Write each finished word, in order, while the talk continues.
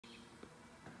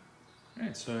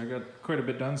Alright, so I got quite a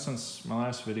bit done since my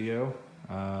last video.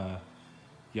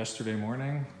 Yesterday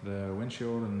morning, the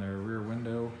windshield and the rear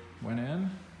window went in.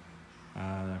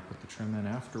 I put the trim in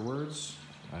afterwards.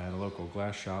 I had a local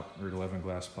glass shop, Route 11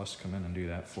 Glass Plus, come in and do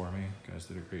that for me. You guys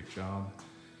did a great job.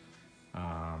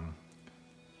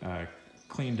 I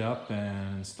cleaned up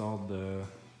and installed the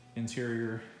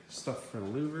interior stuff for the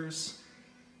louvers.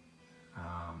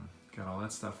 Got all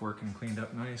that stuff working, cleaned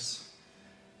up nice.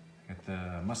 Got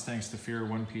the Mustang Stafir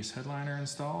one-piece headliner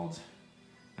installed.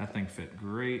 That thing fit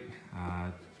great.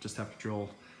 Just have to drill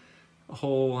a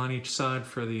hole on each side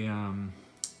for the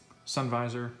sun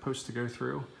visor post to go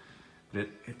through. But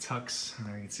it tucks, you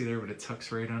can see there, but it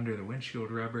tucks right under the windshield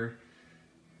rubber.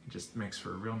 It just makes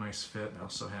for a real nice fit. I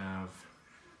also have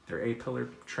their A-pillar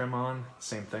trim on.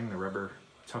 Same thing, the rubber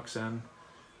tucks in.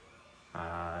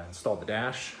 Installed the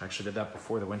dash. I actually did that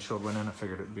before the windshield went in. I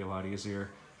figured it would be a lot easier.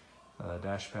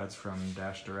 Dash pads from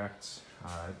Dash Direct.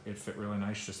 It fit really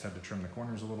nice, just had to trim the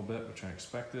corners a little bit, which I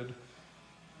expected.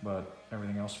 But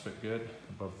everything else fit good,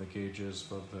 above the gauges,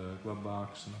 above the glove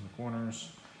box, and in the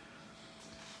corners.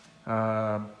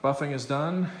 Buffing is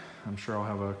done. I'm sure I'll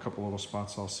have a couple little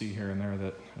spots I'll see here and there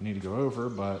that I need to go over,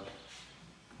 but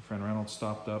my friend Reynolds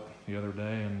stopped up the other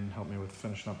day and helped me with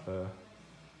finishing up the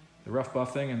rough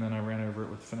buffing, and then I ran over it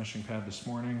with the finishing pad this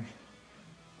morning.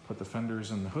 Put the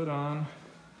fenders and the hood on.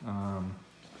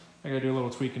 I gotta do a little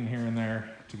tweaking here and there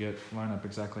to line up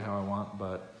exactly how I want,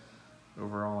 but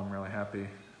overall I'm really happy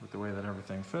with the way that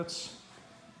everything fits.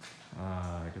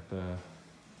 I got the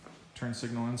turn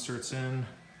signal inserts in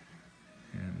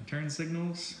and turn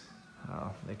signals.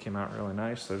 They came out really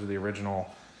nice. Those are the original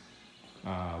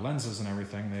lenses and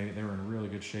everything. They were in really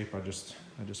good shape. I just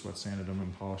wet sanded them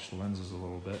and polished the lenses a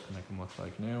little bit to make them look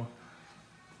like new.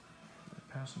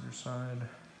 The passenger side.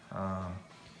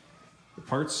 The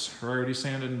parts are already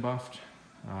sanded and buffed.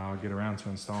 I'll get around to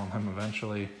installing them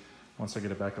eventually once I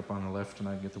get it back up on the lift and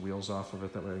I can get the wheels off of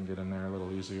it. That way I can get in there a little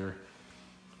easier.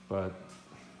 But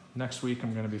next week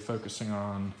I'm going to be focusing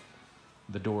on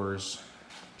the doors,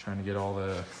 trying to get all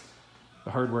the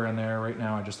hardware in there. Right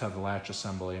now I just have the latch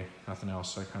assembly, nothing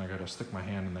else. So I kind of got to stick my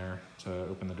hand in there to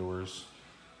open the doors.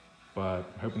 But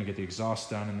I'm hoping to get the exhaust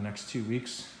done in the next 2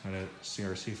 weeks at a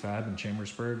CRC Fab in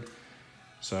Chambersburg.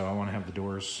 So I want to have the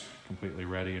doors completely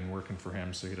ready and working for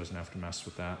him so he doesn't have to mess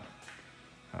with that.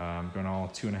 I'm going all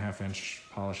 2.5-inch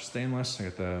polished stainless. I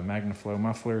got the MagnaFlow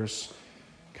mufflers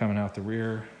coming out the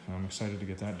rear. I'm excited to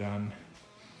get that done.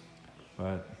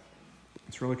 But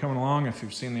it's really coming along. If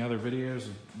you've seen the other videos,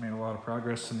 I've made a lot of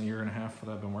progress in the 1.5 years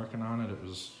that I've been working on it. It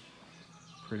was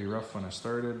pretty rough when I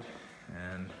started,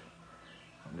 and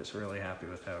I'm just really happy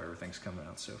with how everything's coming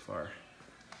out so far.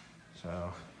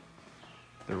 So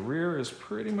the rear is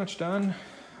pretty much done.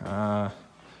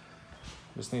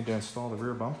 Just need to install the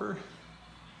rear bumper,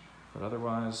 but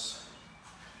otherwise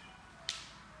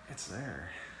it's there.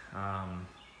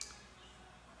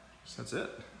 So that's it.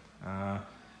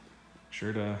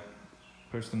 Sure to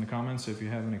post in the comments if you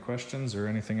have any questions or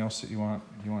anything else that you want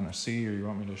to see or you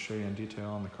want me to show you in detail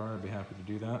on the car. I'd be happy to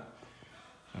do that.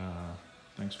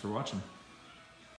 Thanks for watching.